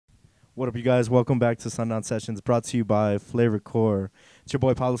What up, you guys? Welcome back to Sundown Sessions, brought to you by Flavor Core. It's your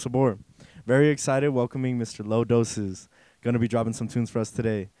boy, Pablo Sabor. Very excited welcoming Mr. Lowdoses. Going to be dropping some tunes for us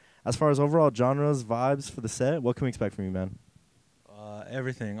today. As far as overall genres, vibes for the set, what can we expect from you, man?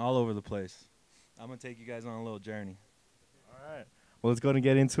 Everything, all over the place. I'm going to take you guys on a little journey. All right. Well, let's go ahead and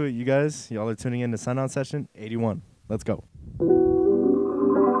get into it, you guys. Y'all are tuning in to Sundown Session 81. Let's go.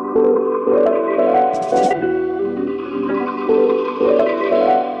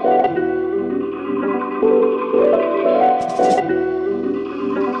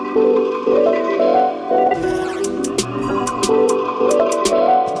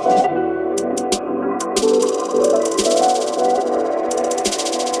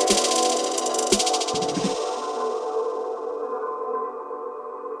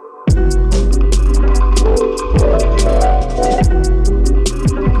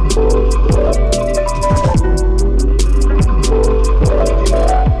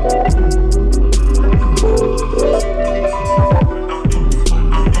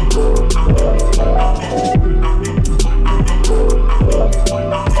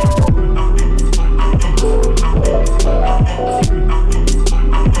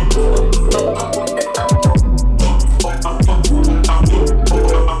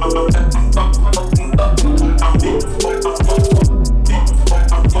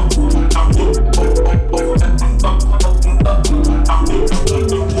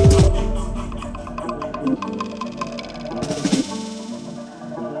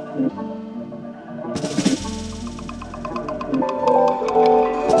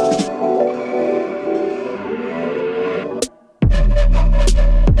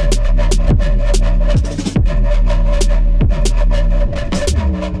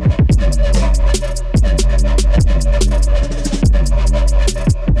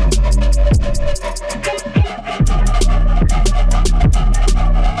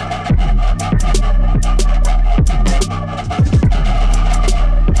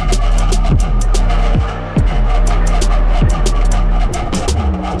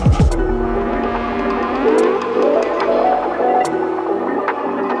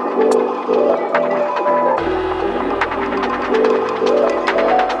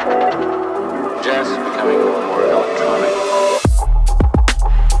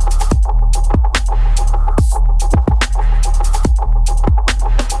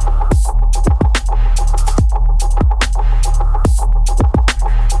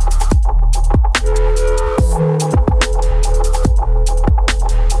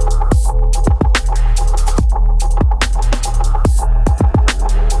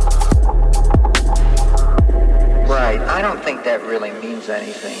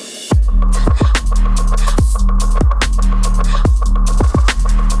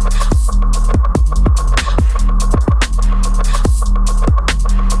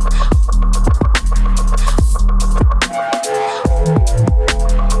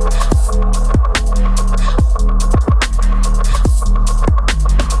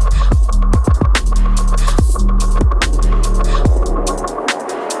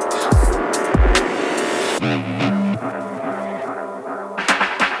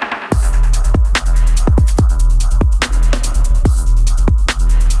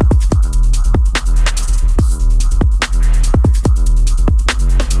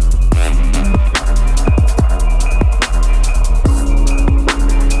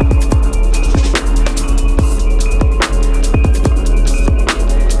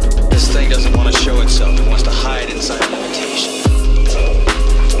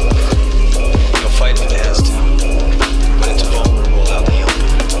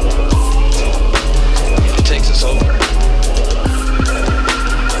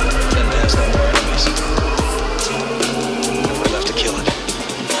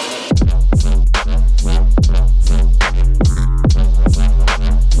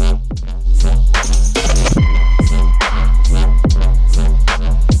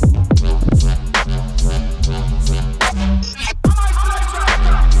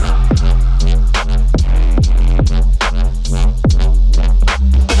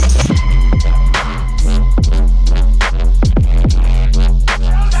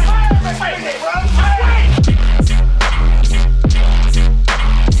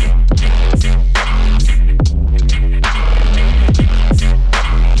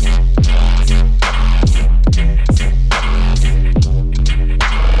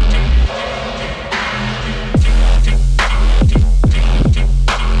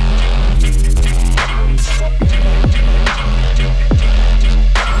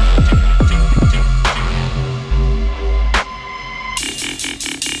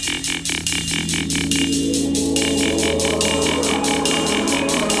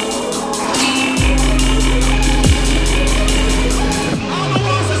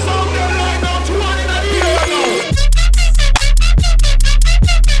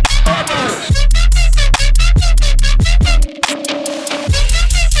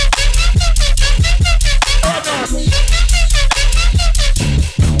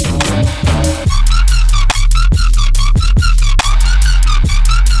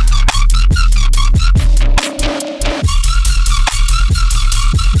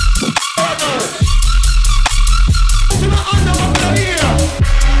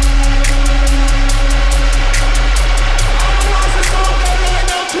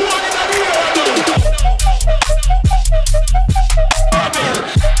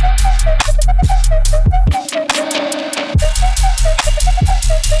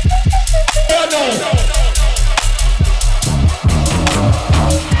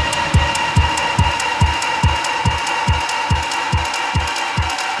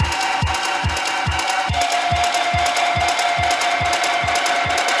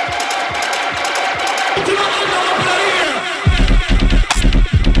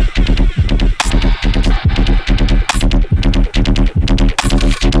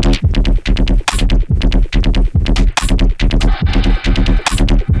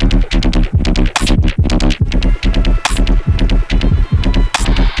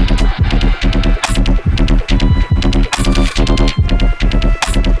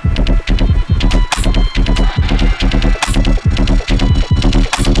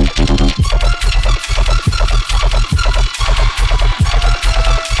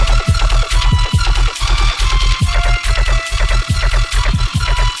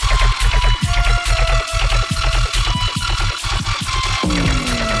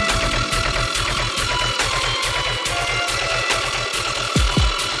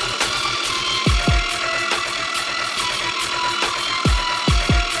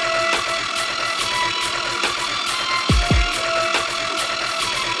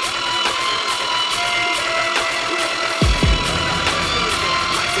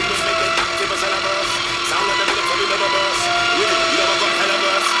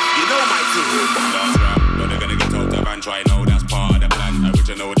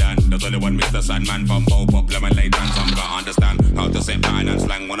 there's only one Mr. Sandman from Bo Pop, Lemon Lane, and some can't understand how to set pattern and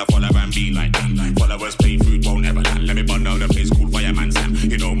slang. Wanna follow and be like me. Followers play food, won't ever land. Let me burn down the place called Fireman Sam.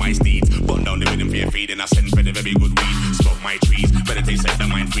 You know my steeds. Burn down the rhythm for your feed, and I send for the very good weed. Smoke my trees, meditate, set the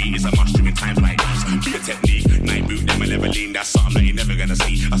mind free. It's a mushroom in times like these. Be a technique, night boot, them and never lean. That's something that you're never gonna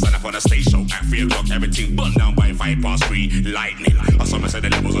see. I stand up on a stage show at 3 o'clock, everything burn down by 5:3. Lightning, I saw me say the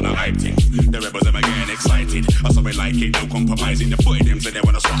levels on the hype thing. The rebels them are getting excited. I saw me like it, no compromising. The boy them say they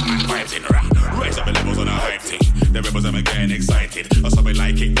wanna swap man vibes in. Raise up the levels on the hype thing. The rebels them are getting excited. I saw me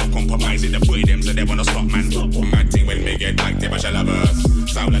like it, no compromising. The boy them say they wanna swap man. Mad thing when me get active, I shall have burst.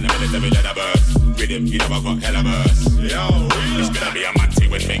 Sound like the military leather burst. Rhythm, you know I got hella burst. Yo, it's gonna be a mad thing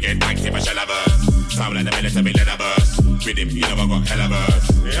when me get active, I shall have burst. Sound like the military leather burst. Rhythm, you know I got hella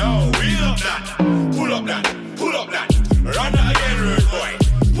burst. Yo, wheel up that, pull up that, pull up that. Run that again, rude boy.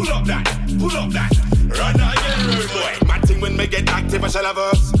 Pull up that, pull up that. Run that again, rude boy. Mad thing when me get active, I shall have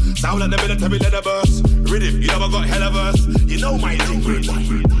burst. Sound like the military leather burst. Rhythm, you know I got hella burst. You know my thing, rude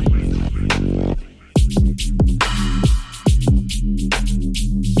boy.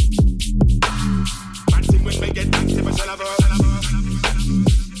 Get active, I shall have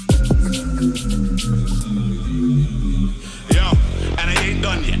yo, and I ain't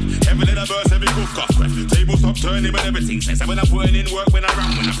done yet. Every little verse, every goof, cough, breath. Table stop turning, but everything says. And when I'm putting in work, when I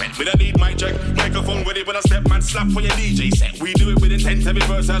rap, when I bet. With a lead mic check, microphone ready, when I step, man, slap for your DJ set. We do it with intent, every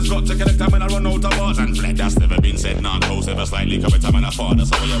verse has got to connect time when I run out of bars and fled. That's never been said, nah, close, ever slightly cover time and I fall. That's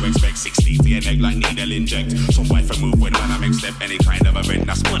how you expect 16 to your neck like needle inject. Some wife and move when I make step, any kind of event,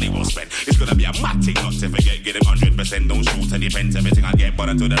 that's money well spent. It's gonna be a mad thing, not to forget, get him 100%, don't shoot any pens, everything I get, but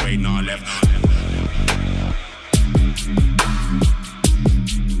until there ain't no left.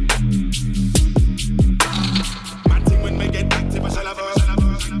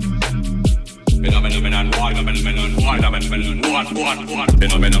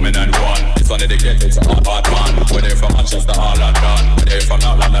 Phenomenon one. It's one of the ghettos, a hard man. Where they from Manchester, all London. Where they from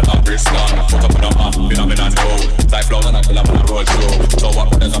London, all Bristol. Put up on the map, phenomenon go. Type flow, and I kill up on the road show. So what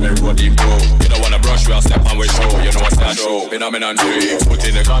brothers on the road deep go. You don't wanna brush, we'll step on with show. You know what's that show? Phenomenon 3. Put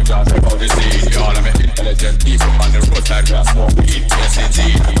in the contract, step out the sea. All of me intelligent people on the road like we are smoke weed. Yes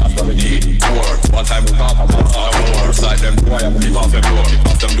indeed, that's what we need. Work. One time we come, I'm on war. Slide them boy, I'm keep off the door. Keep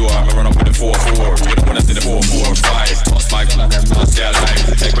off them door, I'm run up with the 4-4. You don't wanna see the 4-4-5. Toss my gun and them not their life.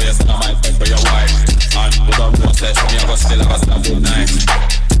 Take for your son, I might take for your wife. And without no test, me I go still, I go stand good night.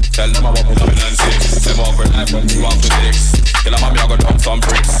 Tell them about phenomenon 6. Them over life when you want to 6. Tell them I go dump some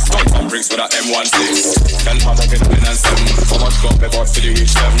bricks. Dump some bricks with a M16. Tell them how to get phenomenon 7. How much got before to the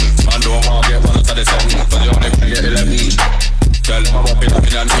reach 7. Man don't want to get 1 to the 7. Cause you only can get 11. Tell them about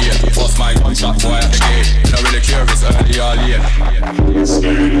phenomenon 8. Bust my gunshot boy at the gate. You don't really care if it's early or late.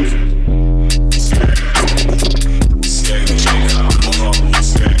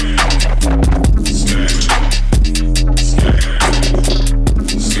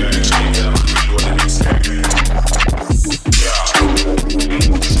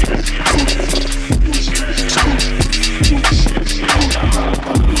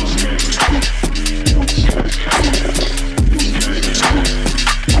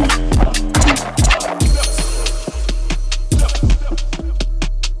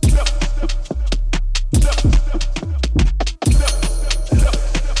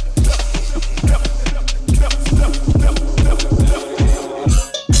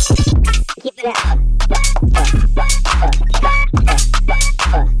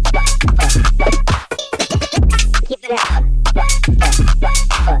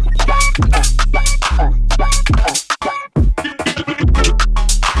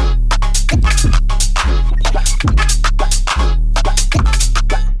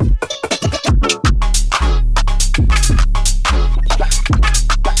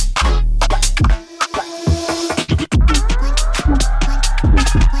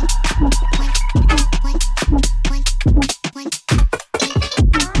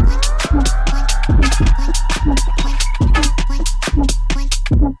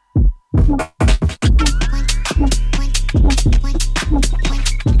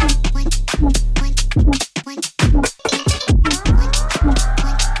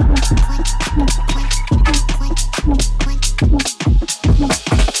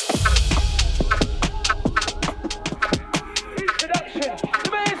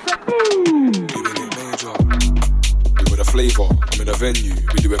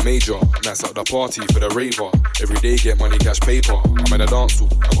 Party for the raver. Every day get money, cash paper. I'm in a dance hall,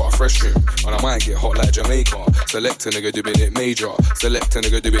 I got a fresh trim. And I might get hot like Jamaica. Select a nigga doing it major. Select a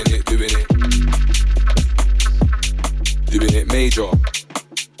nigga doing it. Doing it major.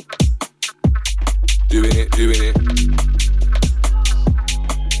 Doing it.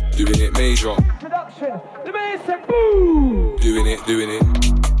 doing it major. Doing it.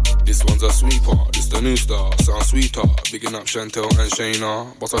 This one's a sweeper, this the new star, sound sweeter. Bigging up Chantel and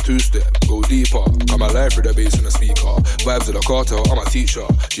Shayna, boss a two-step, go deeper. Come alive with the bass and the speaker. Vibes of the cartel, I'm a teacher.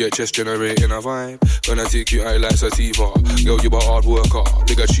 GHS generating a vibe, gonna take you out like sativa. Girl, you a hard worker,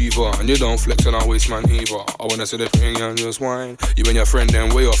 big achiever, and you don't flex on a waste man either. I wanna see the thing and just wine. You and your friend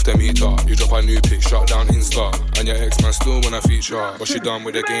then way off the meter. You drop a new pic, shut down Insta, and your ex-man still wanna feature. But she done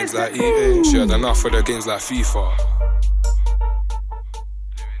with the games like EA, she had enough for the games like FIFA.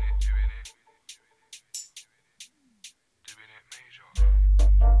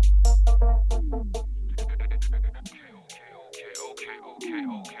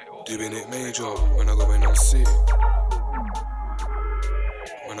 Doing it major, when I go in on sick.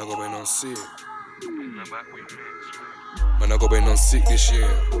 When I go in on sick. When I go in on sick this year.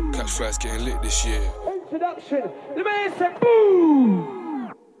 Catch flights getting lit this year. Introduction, the man said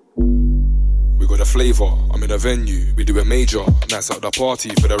boom. We got a flavour, I'm in a venue, we do it major. Nights out the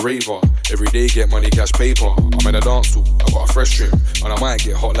party for the raver. Every day get money, cash, paper. I'm in a dance hall, I got a fresh trim, and I might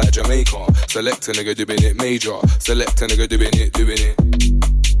get hot like Jamaica. Select a nigga doing it major. Select a nigga doing it.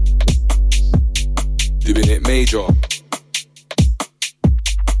 Doing it major.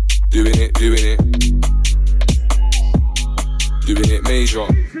 Doing it. Doing it major.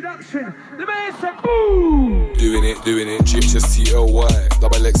 Introduction, the man said boom. Doing it. GHSTLY,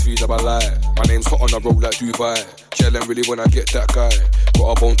 double XV, double I. My name's hot on the road like Dubai. Chillin' really when I get that guy.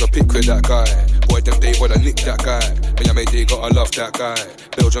 Got a bone to pick with that guy. Boy, them they wanna nick that guy. Benjamin, they gotta love that guy.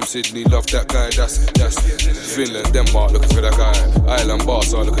 Belgium, Sydney, love that guy. That's Finland, Denmark, looking for that guy. Ireland,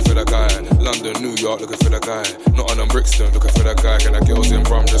 Barca, looking for that guy. London, New York, looking for that guy. Nottingham, Brixton, looking for that guy. Can I girls in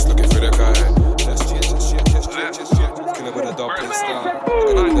Brum, just looking for that guy. That's killer with a dumpling style.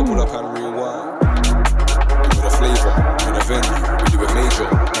 Gonna pull up and rewind. With a flavour, in a venue, we do it major.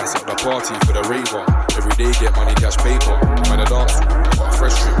 Nights at the party for the raver. Every day get money, cash, paper. I'm in a dance hall, I got a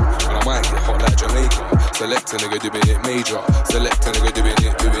fresh trim, and I might get hot like Jamaica. Select a nigga doing it major. Select a nigga doing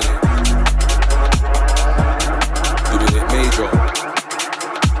it. Doing it major.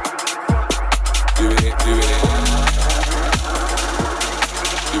 Doing it. Doing it major.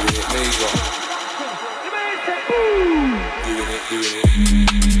 Doing it.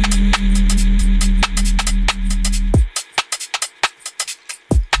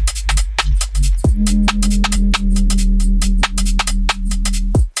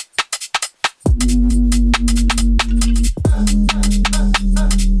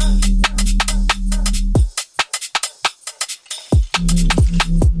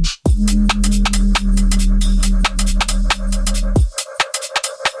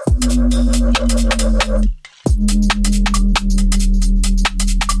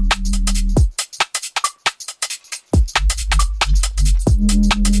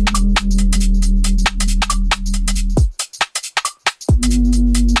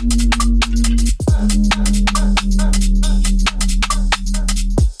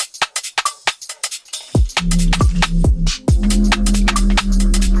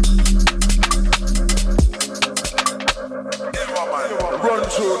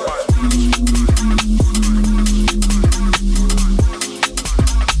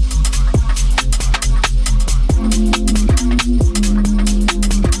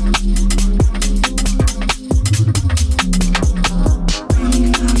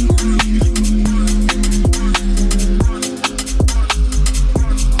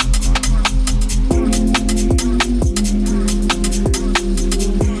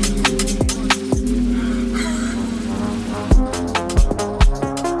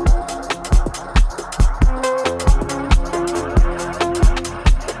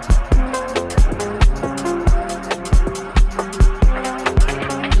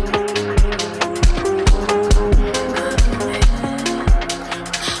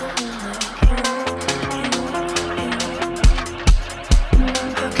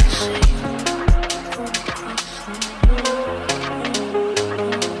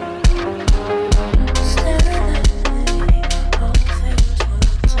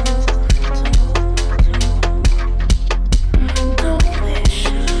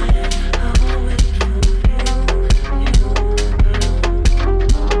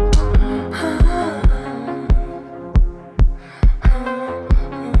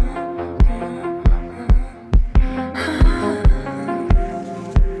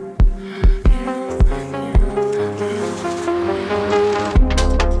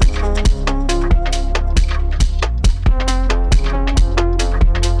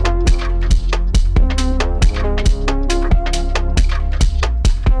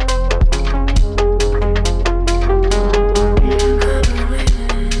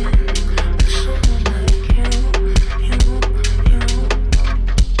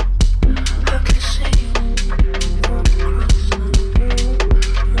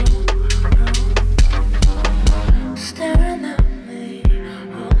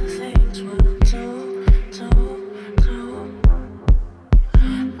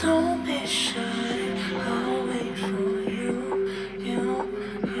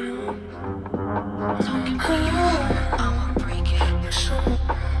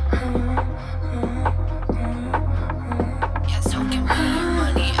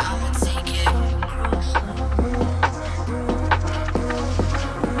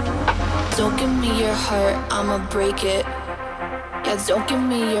 Don't give me your heart, I'ma break it. Yeah, don't give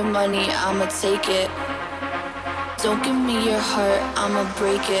me your money, I'ma take it. Don't give me your heart, I'ma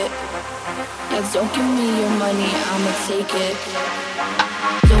break it. Yeah, don't give me your money, I'ma take it.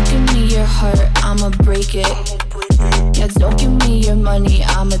 Don't give me your heart, I'ma break it. Yeah, don't give me your money,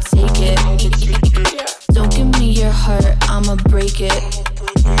 I'ma take it. Don't give me your heart, I'ma break it.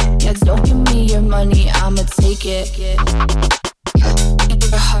 Yeah, don't give me your money, I'ma take it.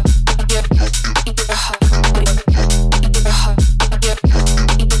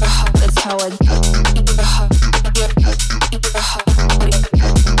 That's how I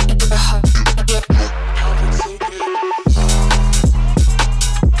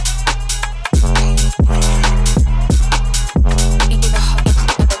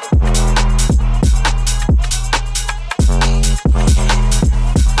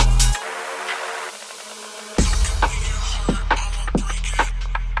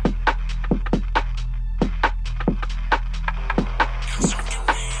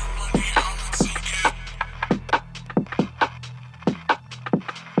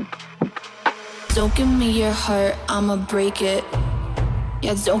Don't give me your heart, I'ma break it.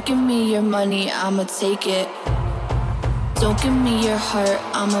 Yeah, don't give me your money, I'ma take it. Don't give me your heart,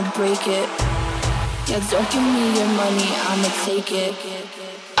 I'ma break it. Yeah, don't give me your money, I'ma take it.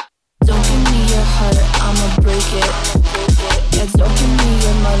 Don't give me your heart, I'ma break it. Yeah, don't give me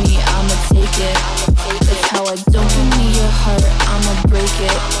your money, I'ma take it. That's how I don't give me your heart, I'ma break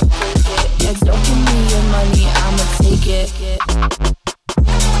it. Yeah, don't give me your money, I'ma take it.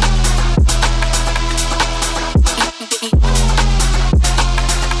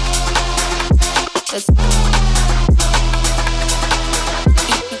 That's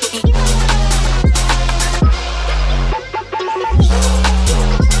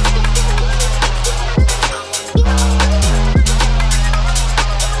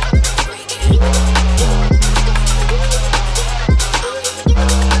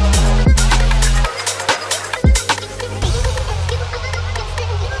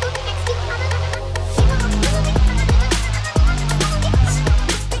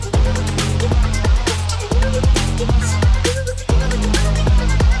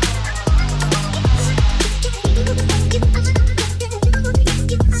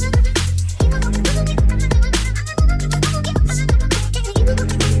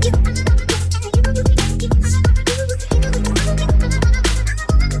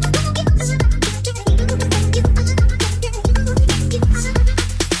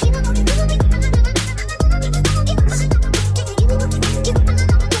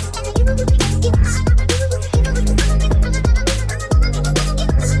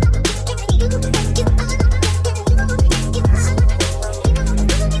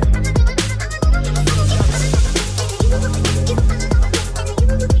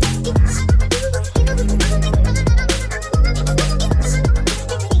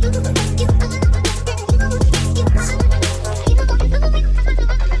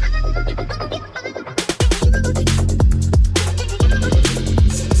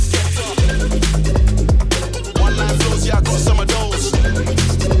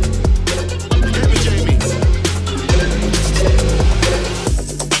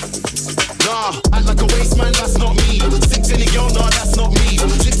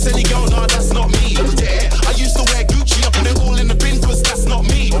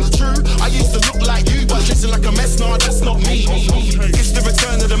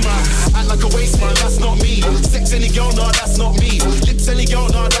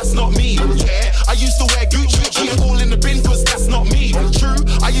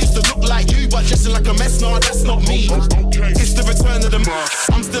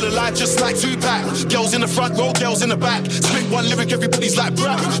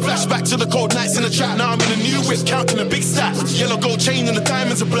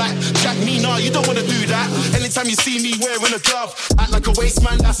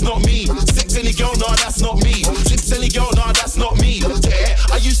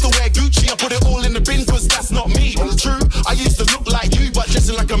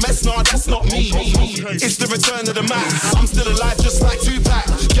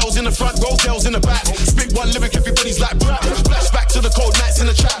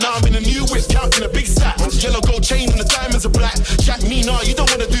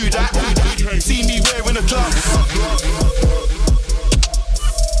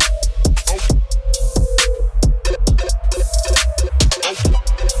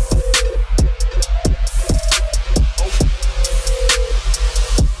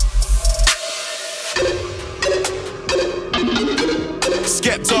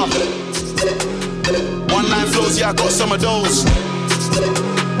One line flows, yeah, I got some of those.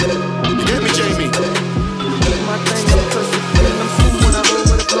 You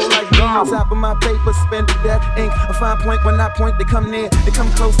my paper, spend that ink. A fine point when I point, they come near. They come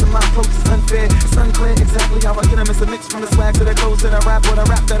close to my approach, it's unfair. It's unclear exactly how I get them. It's a mix from the swag to the clothes to the rap. Or the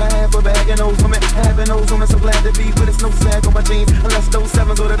rap that I have for bagging those women. Having those women, so glad to be. But it's no sag on my jeans. Unless those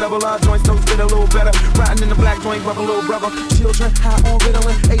sevens or the double R joints, those fit a little better. Riding in the black joint, brother, little brother. Children, high on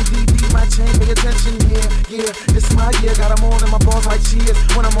Ritalin. ADD, my chain, pay attention, yeah. It's my year, got them on in my balls like cheers.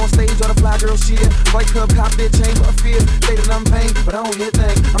 When I'm on stage, all the fly girls cheer. Right club, cop their chain for a fear. Say that I'm pain, but I don't hear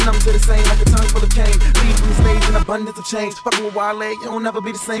things. I'm numb to the same, like a tongue full of cane. Leave from the stage in abundance of change. Fucking with Wale, you'll never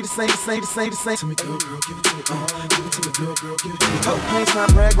be the same. Tell me, girl, give it to me, give it to me, girl, give it to me. Oh, I ain't trying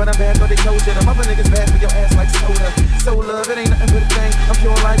to brag, but I'm bad, but they told you. Them other niggas bad for your ass like soda. So love, it ain't nothing but a thing. I'm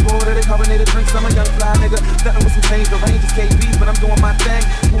pure like water, they carbonated drinks. I'm a young fly nigga, nothing with some change. The range is KBs, but I'm doing my thing.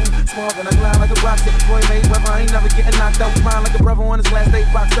 Small and I glide like a rock, tip Floyd Mayweather. I ain't never getting knocked out. Mine like a brother on his last day,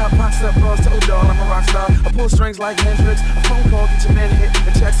 boxed up, bros, told y'all I'm a rock star. I pull strings like Hendrix. A phone call, get your man hit.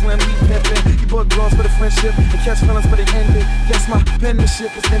 A check slim, we pimpin'. You book girls for the friendship and catch feelings, but it ended. Yes, my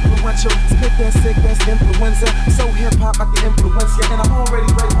penmanship is influential. Spit that sick, that's influenza. I'm so hip hop, I can influence ya, and I'm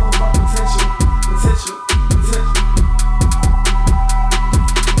already ready for my potential.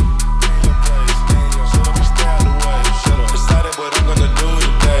 Decided what I'm gonna do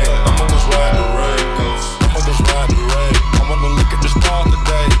today. I'ma go ride the rave. I'ma go ride the rave. I wanna look at the stars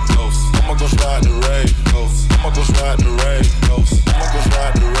today. I'ma go ride the rave. I'ma go ride the rave. I'ma go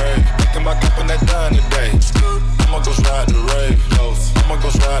ride the rave. Thinking about keeping that done today. I'ma go ride the rave. I'ma go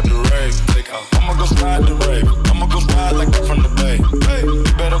ride the rave. I'ma go ride the rave. I'ma go ride like I'm from the bay. You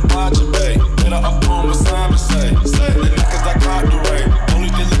better watch it, babe. Better up on what Simon say. The niggas I caught the rave. Only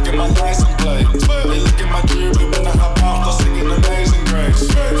they look at my license plate. They look at my jewelry when I hop out. Start singing Amazing Grace.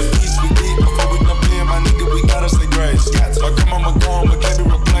 The peace we deep before we jump in, my nigga, we gotta say grace. My grandma gone, but can't be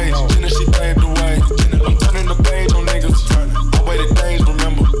replaced. Jenna, she paved the way. I'm turning the page on niggas. I waited days,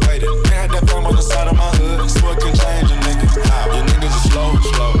 remember. Can't have that fame on the side of my hood. So it can change a nigga. Your niggas are slow.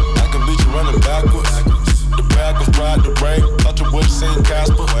 I can beat you running backwards. The backwards ride the brake. Thought you would've seen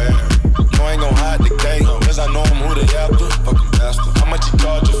Casper. No, I ain't gon' hide the gate. Cause I know I'm who they after. Fucking bastard. How much you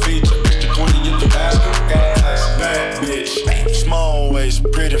charge a feature? Extra 20 in the basket. Bad bitch. Small waist,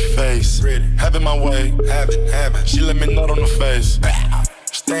 pretty face. Having my way. Having. She let me nut on the face.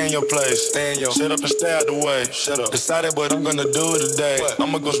 Stay in your place. Shut up and stay out the way. Shut up. Decided what I'm gonna do today.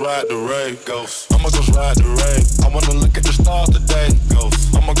 I'ma go ride the rave. I'ma go ride the rave. I wanna look at the stars today.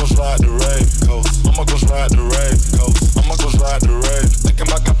 I'ma go ride the rave. I'ma go ride the rave. I'ma go ride the rave. Thinking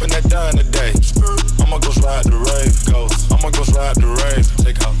about copping that done today. I'ma go ride the rave. I'ma go ride the rave.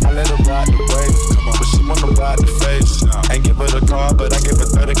 I let her ride the wave. But she wanna ride the face. Ain't give her the car, but I give her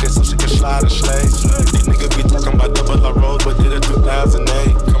 30k so she can slide and slay. These niggas be talking about double R road, but did it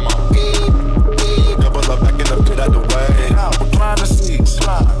 2008. Come on. Double up, backing up, get out the way. Recliner seats.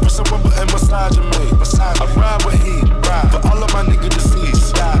 Put some rubber and massaging me. I ride with heat. For all of my niggas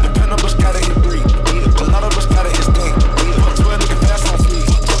deceased. Depend on which got it hit breathe. A lot of us got it hit stink. 12 niggas fast on feet.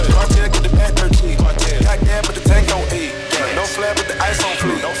 Cartier get the back dirt cheap. Goddamn, but the tank don't eat. No flare, but the ice on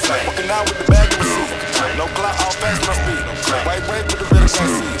fleek. Walking out with the bag of receipt. No clout, all fast must be. White wave with the red and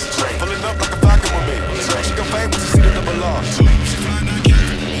seats. Pulling up like a falcon with me. She can fade when she see the double R.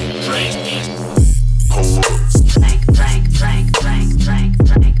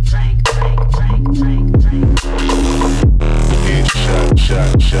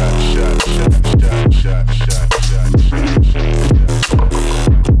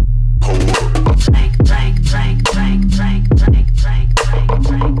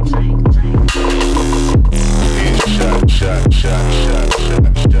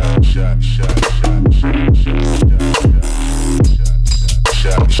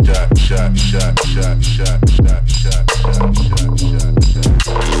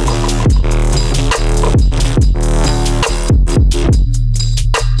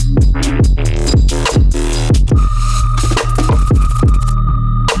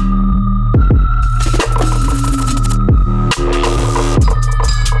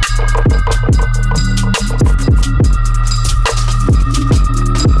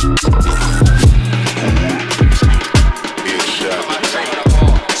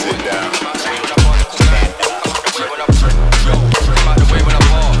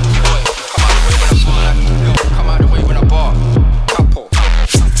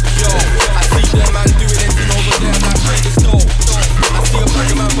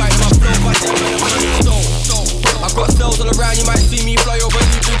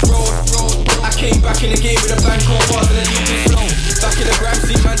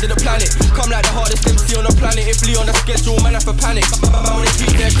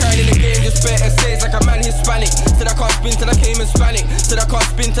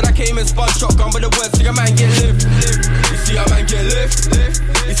 run with the words, see a man get lift. You see a man get lift.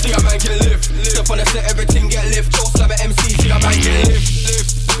 You see a man get lift. Step on the set, everything get lift. Joe slam at MC, see a man get lift.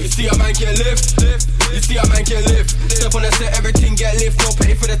 You see a man get lift. You see a man get lift. Step on the set, everything get lift. No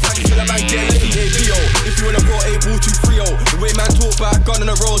pay for the time, you see a man get lift. If you wanna go able to 3-0. The way man talk about gun on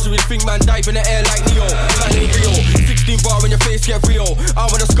the roads, you would think man dive in the air like Neo. Man ain't real. 16 bar when your face get real. I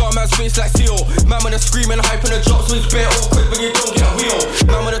wanna scar man's face like Seal. Man wanna scream and hype on the drops, so it's bare all quick when you don't get real.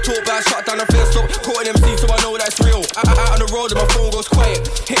 Man wanna talk about shut down the first stop. Caught an MC, so I know that's real. Out on the road and my phone goes quiet.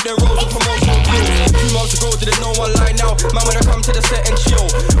 Hit the roads with promotional deals. 2 months ago, didn't know one line now. Man wanna come to the set and chill.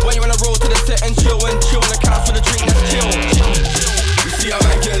 When you wanna roll to the set and chill on the couch with a drink, that's chill. You see a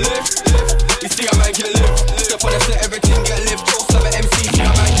man get lift. You see a man get lift. Step on the set, everything get lift. Joe slam at MC, see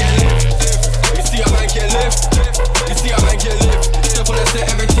a man get lift. You see a man get lift. You see a man get lift. Step on the set,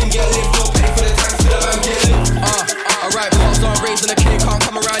 everything get lift. No pay for the tax, see a man get lift. Alright, bars on raising the cake, can't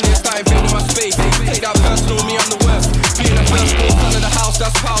come around here, start invading my space. Take that personal, me, I'm the worst. Being the first floor, son of the house,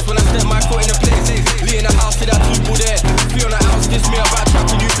 that's pals. When I step my foot in the place, Lee in the house, see that people there. Be on the house, this me about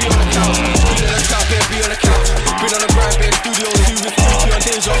trapping you, be on the couch. Be on the couch, be on the couch. Been on the grind, be studio 2 with Fuji on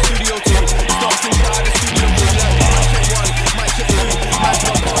Danger, studio 2. Start thinking out of the studio 2, like mic check 1, mic check 2. Mic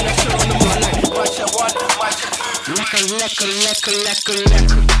check 1, that's shit on the mic, like mic check 1, mic check 2.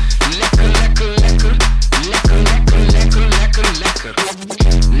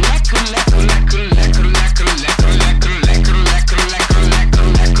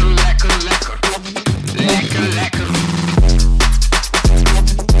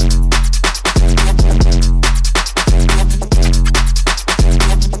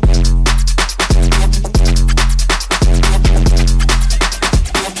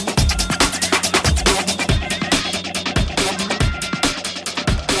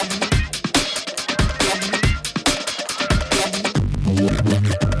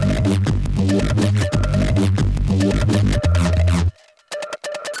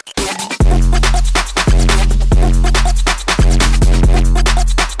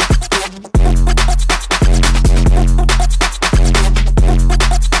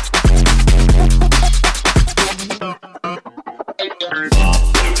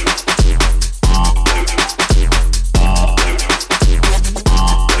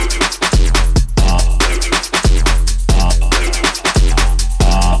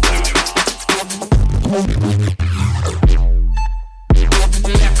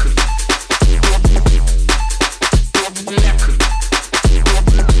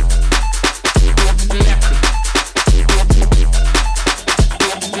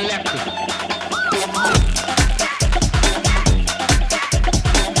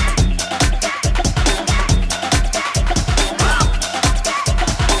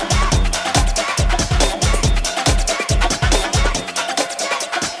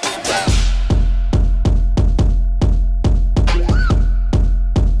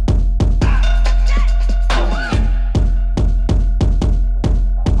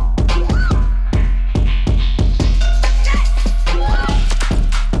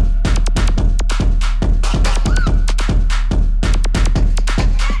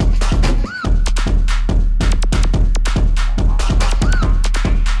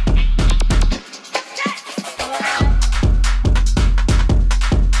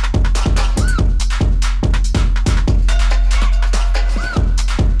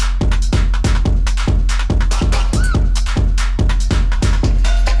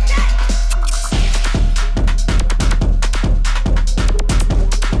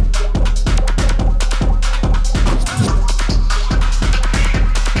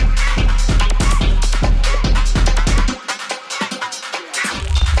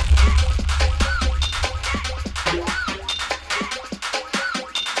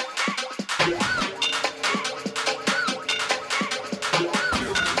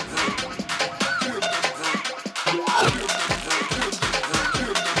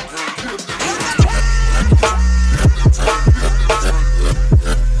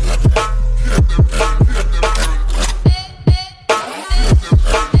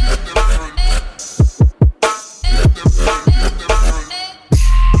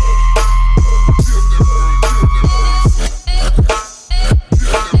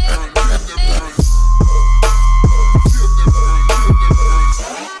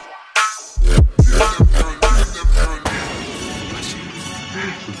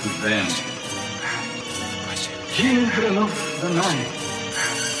 children of the night.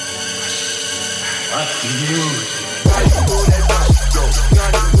 What music. Young nigga move that dope.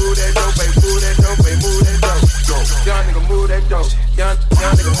 Young nigga move that dope. Young nigga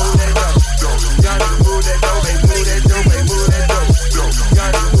move that dope. Move that dope. Move that dope.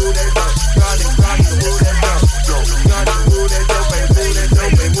 Young nigga move that dope. Young nigga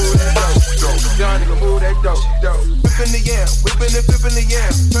whipping the yam.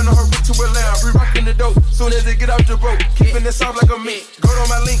 Turning her bitch to a lamb. Re-rocking the dope. Soon as it get out the boat. Keeping it soft like a mint. Gold on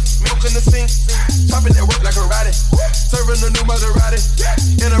my link. Milk in the sink. Chopping that work like a Roddy. Serving a new Maserati.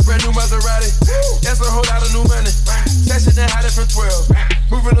 In a brand new Maserati. That's a whole lot of new money. Session and hide it from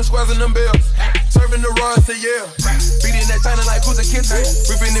 12. Moving the squares and them bills. Serving the rods to Yale. Beating that China like who's a kitchen.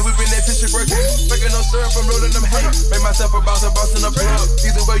 Whipping that tissue working. Making no syrup from rolling them hay. Make myself a boss in the plug.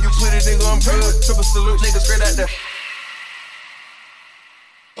 Either way you put it, nigga, I'm good. Triple salute, nigga, straight out there.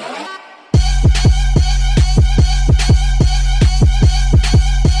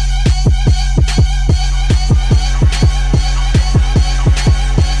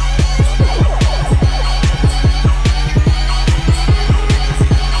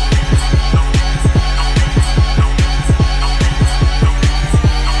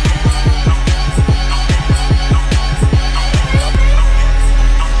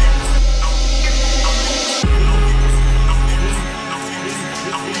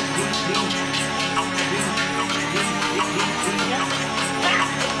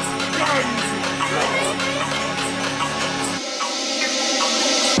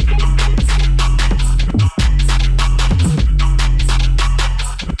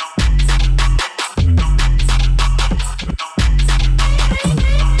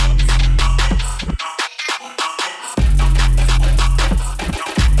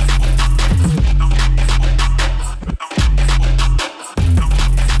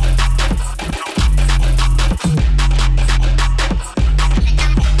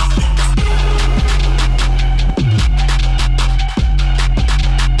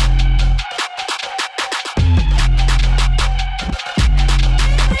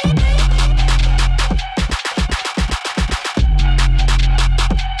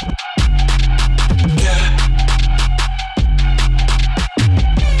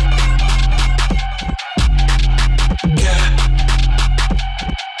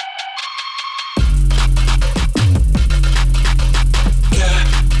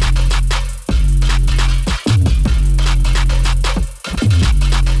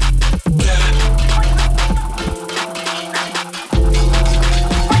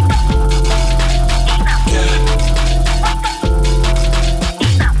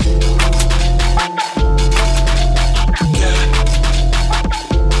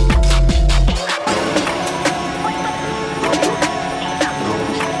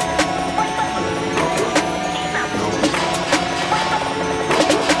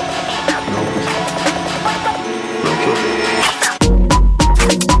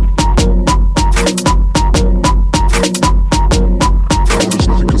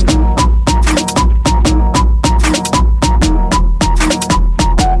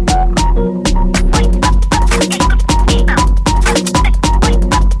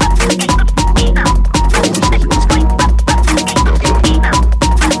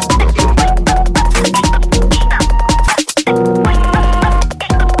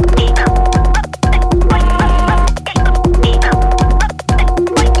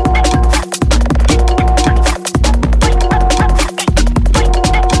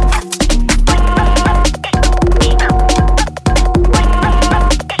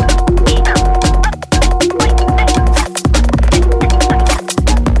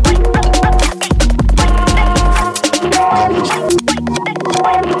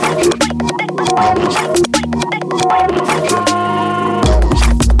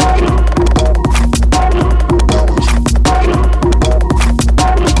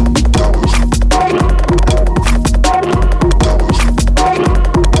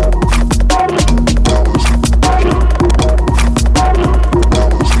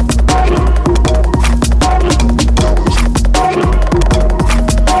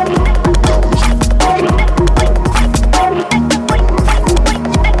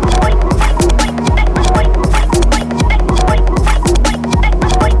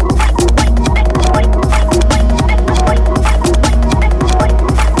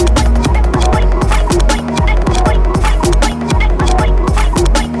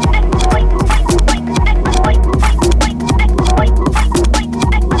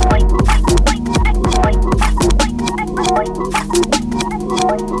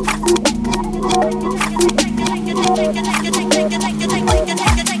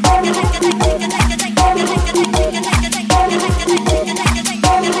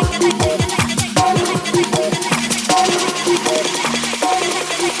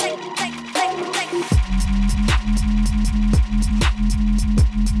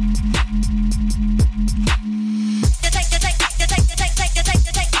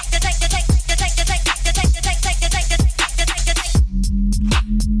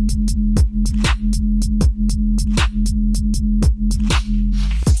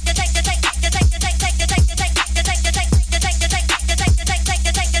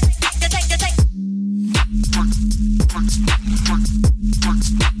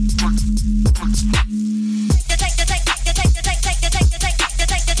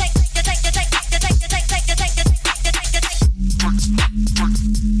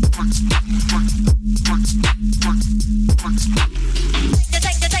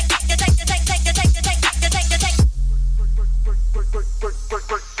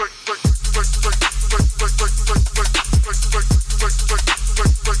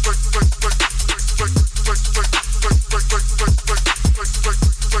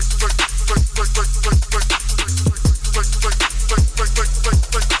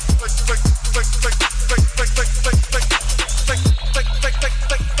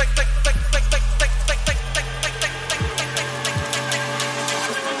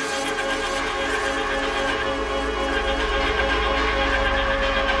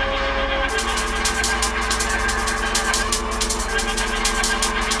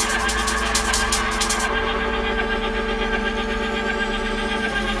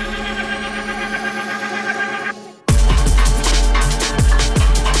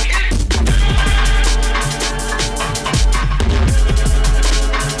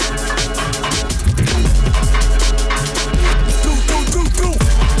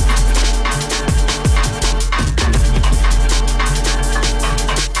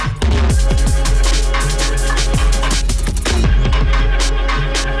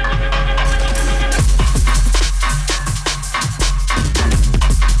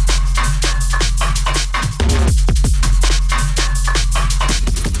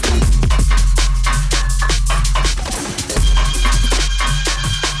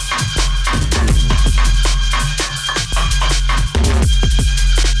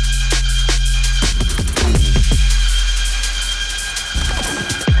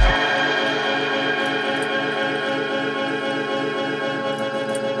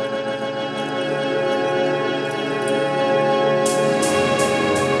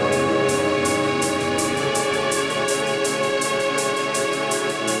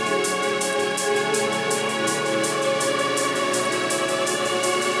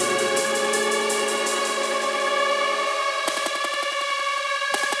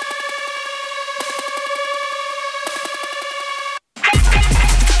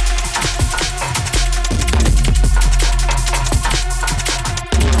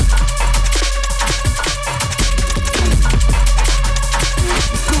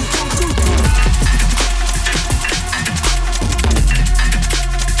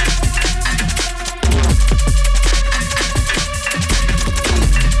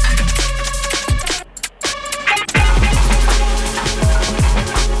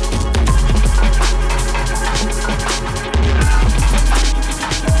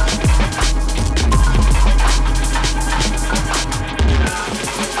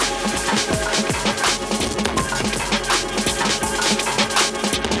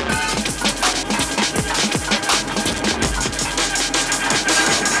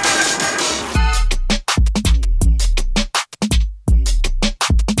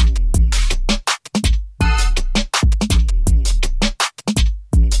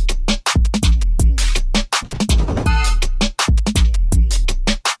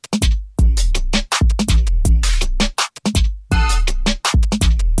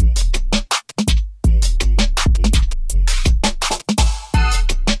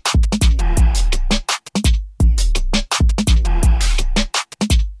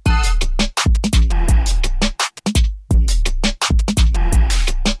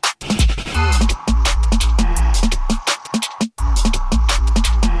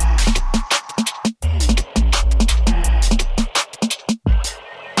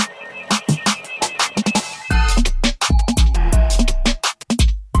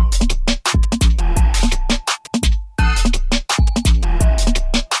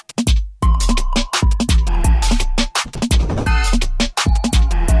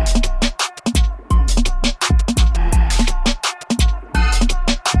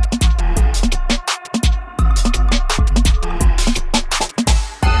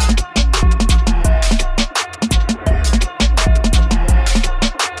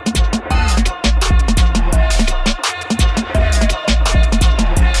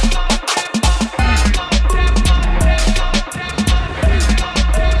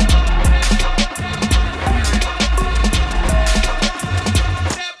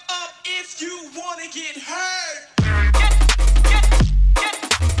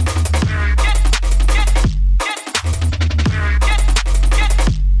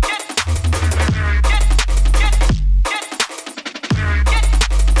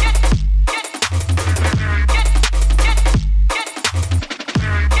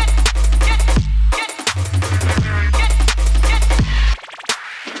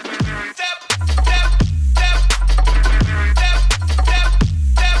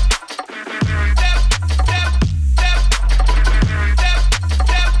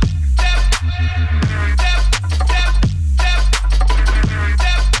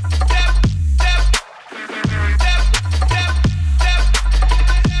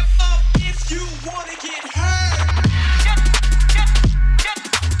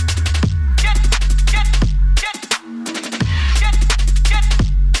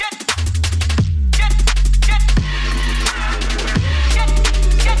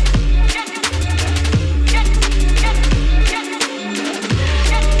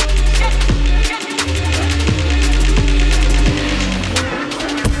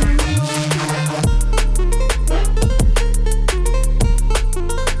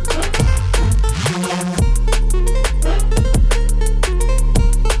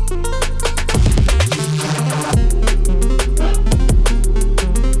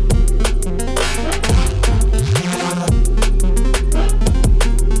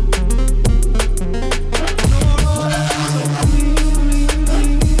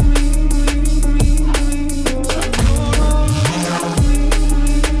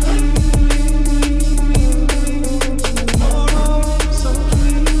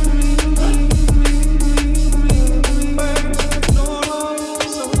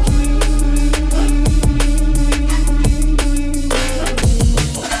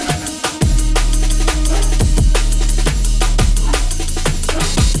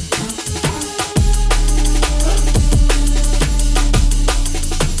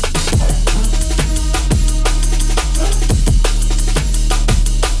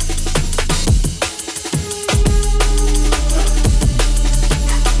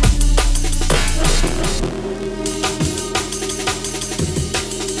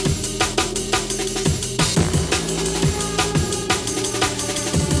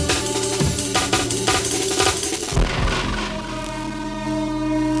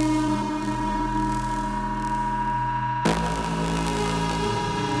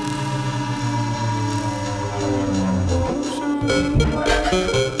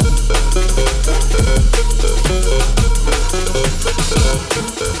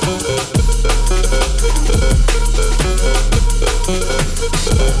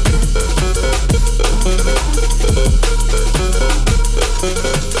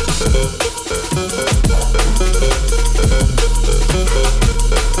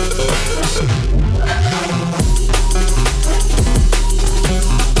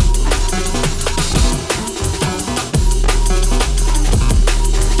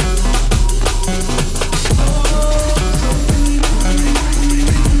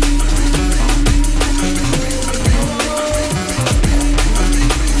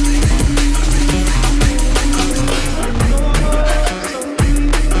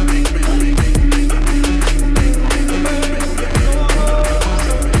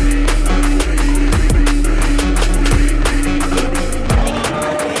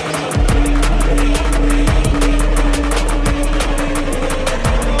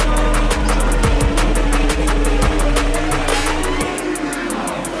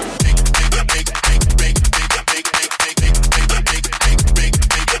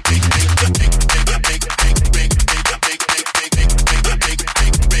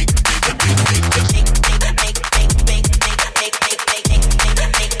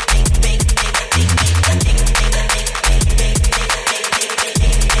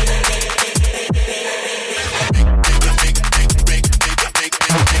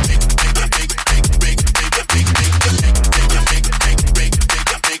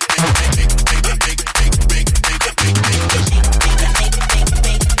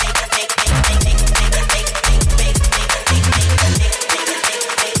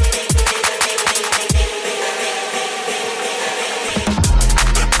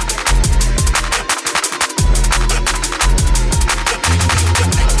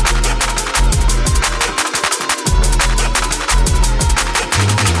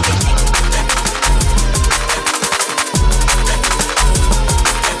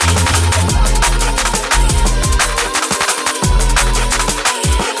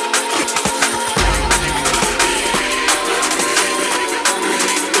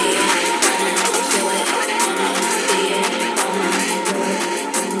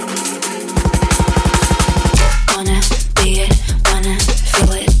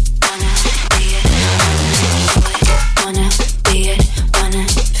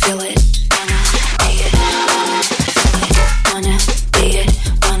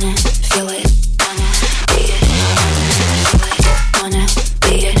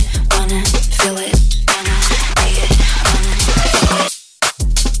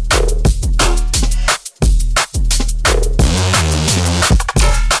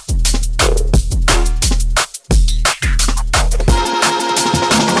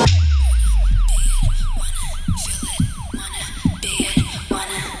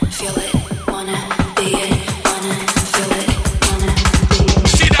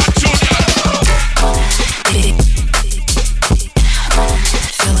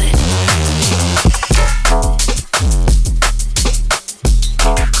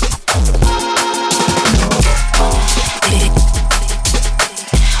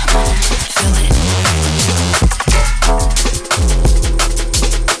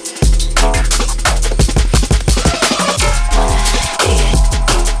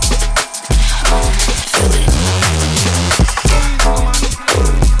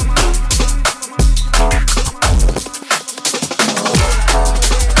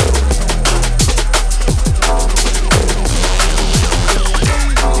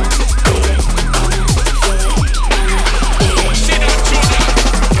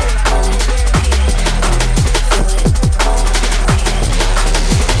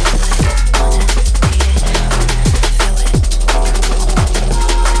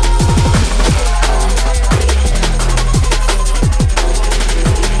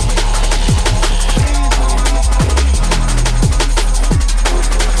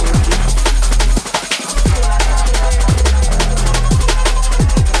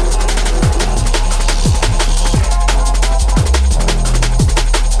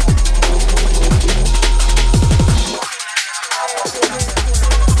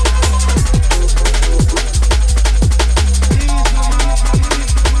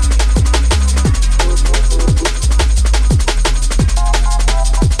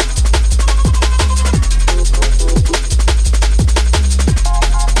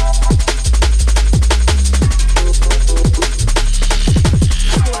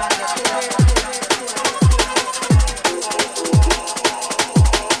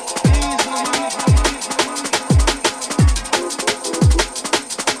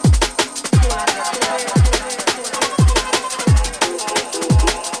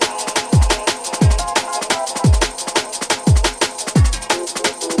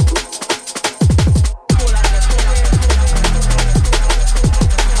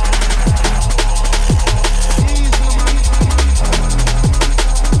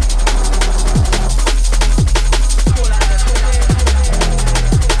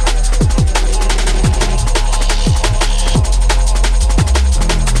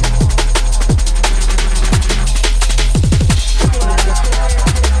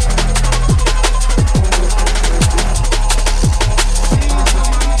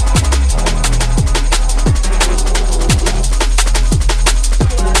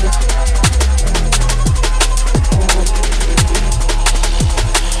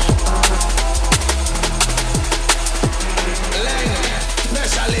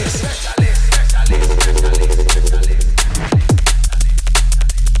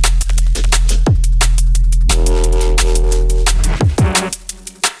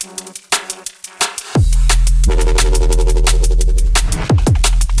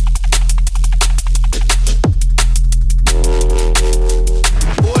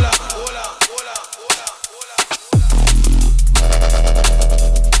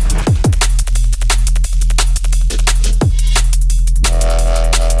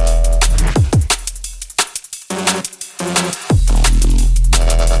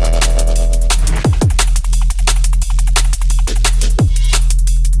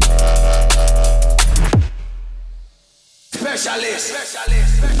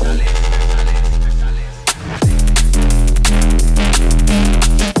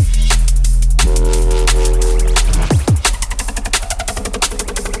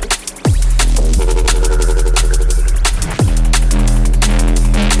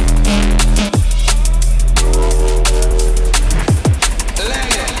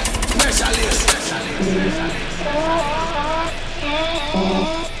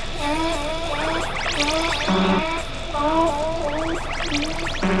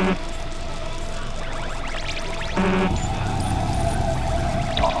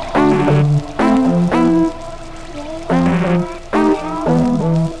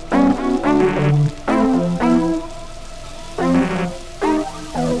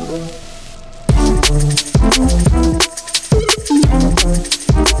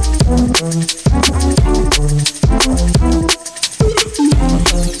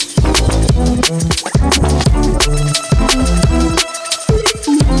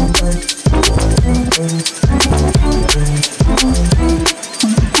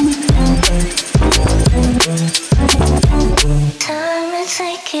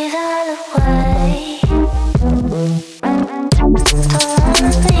 Don't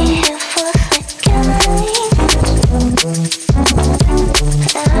wanna be here for seconds.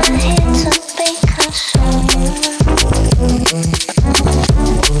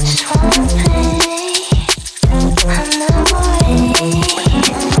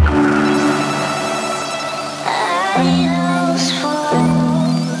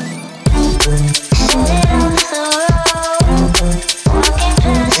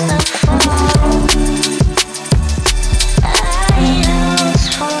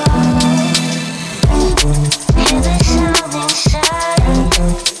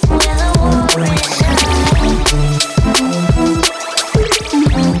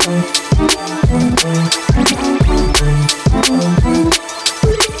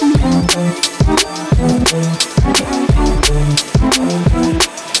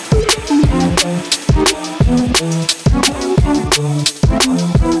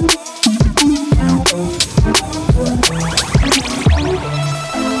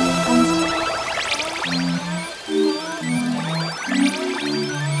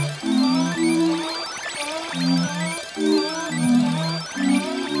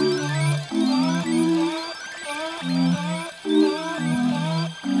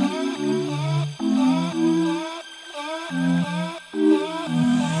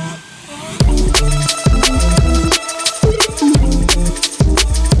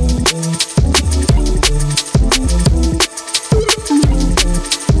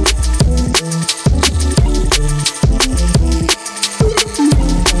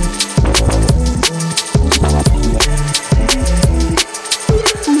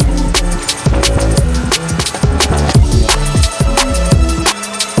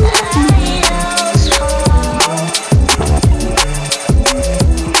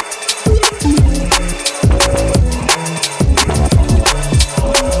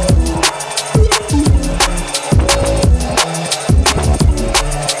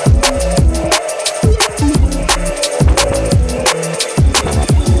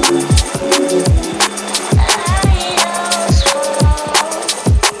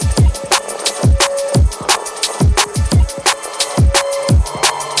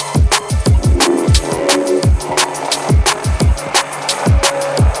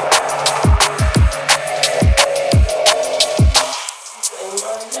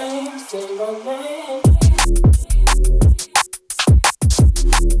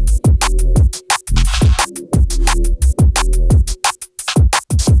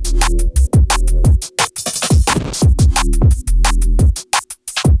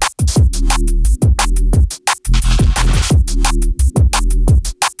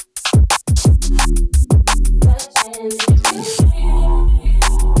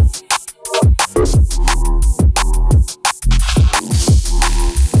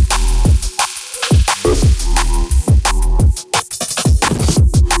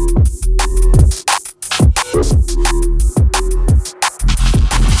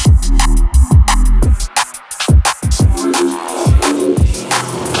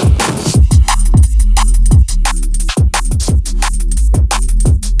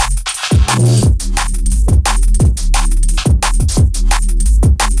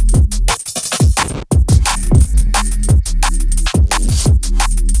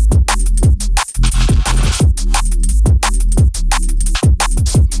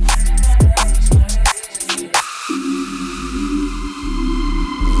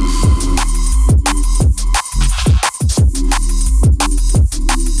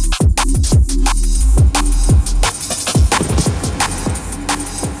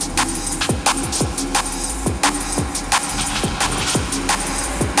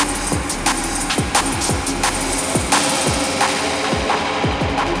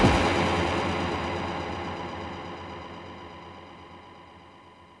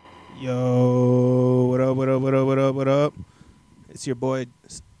 Yo, what up, what up, what up, what up, what up? It's your boy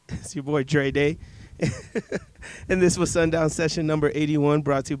Dre Day. And this was Sundown Session number 81,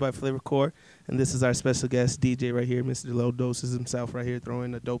 brought to you by Flavor Core. And this is our special guest, DJ right here, Mr. Lowdoses himself right here,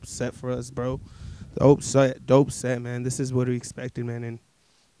 throwing a dope set for us, bro. Dope set, man. This is what we expected, man. And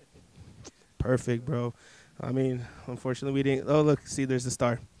perfect, bro. I mean, unfortunately, we didn't. Oh, look, see, there's the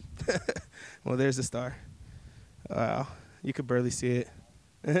star. Well, there's the star. Wow, you could barely see it.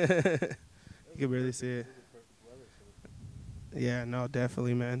 You could barely see it. Yeah, no,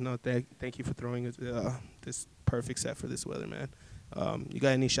 definitely, man. No, thank you for throwing this perfect set for this weather, man. You got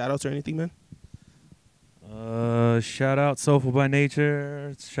any shout-outs or anything, man? Shout out Soulful by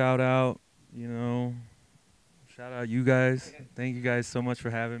Nature. Shout out you guys. Thank you guys so much for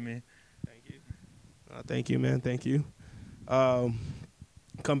having me. Thank you. Thank you, man. Thank you.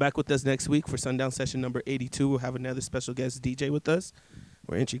 Come back with us next week for Sundown Session number 82. We'll have another special guest DJ with us.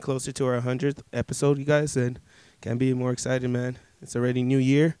 We're inching closer to our 100th episode, you guys, and can't be more excited, man. It's already New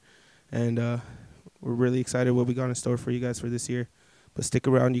Year, and we're really excited what we got in store for you guys for this year. But stick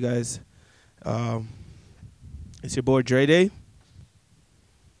around, you guys. It's your boy Dre Day.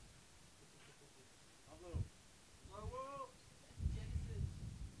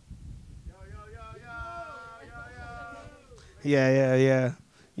 Yeah.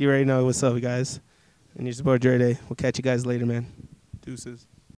 You already know what's up, guys. And your boy Dre Day. We'll catch you guys later, man. Deuces.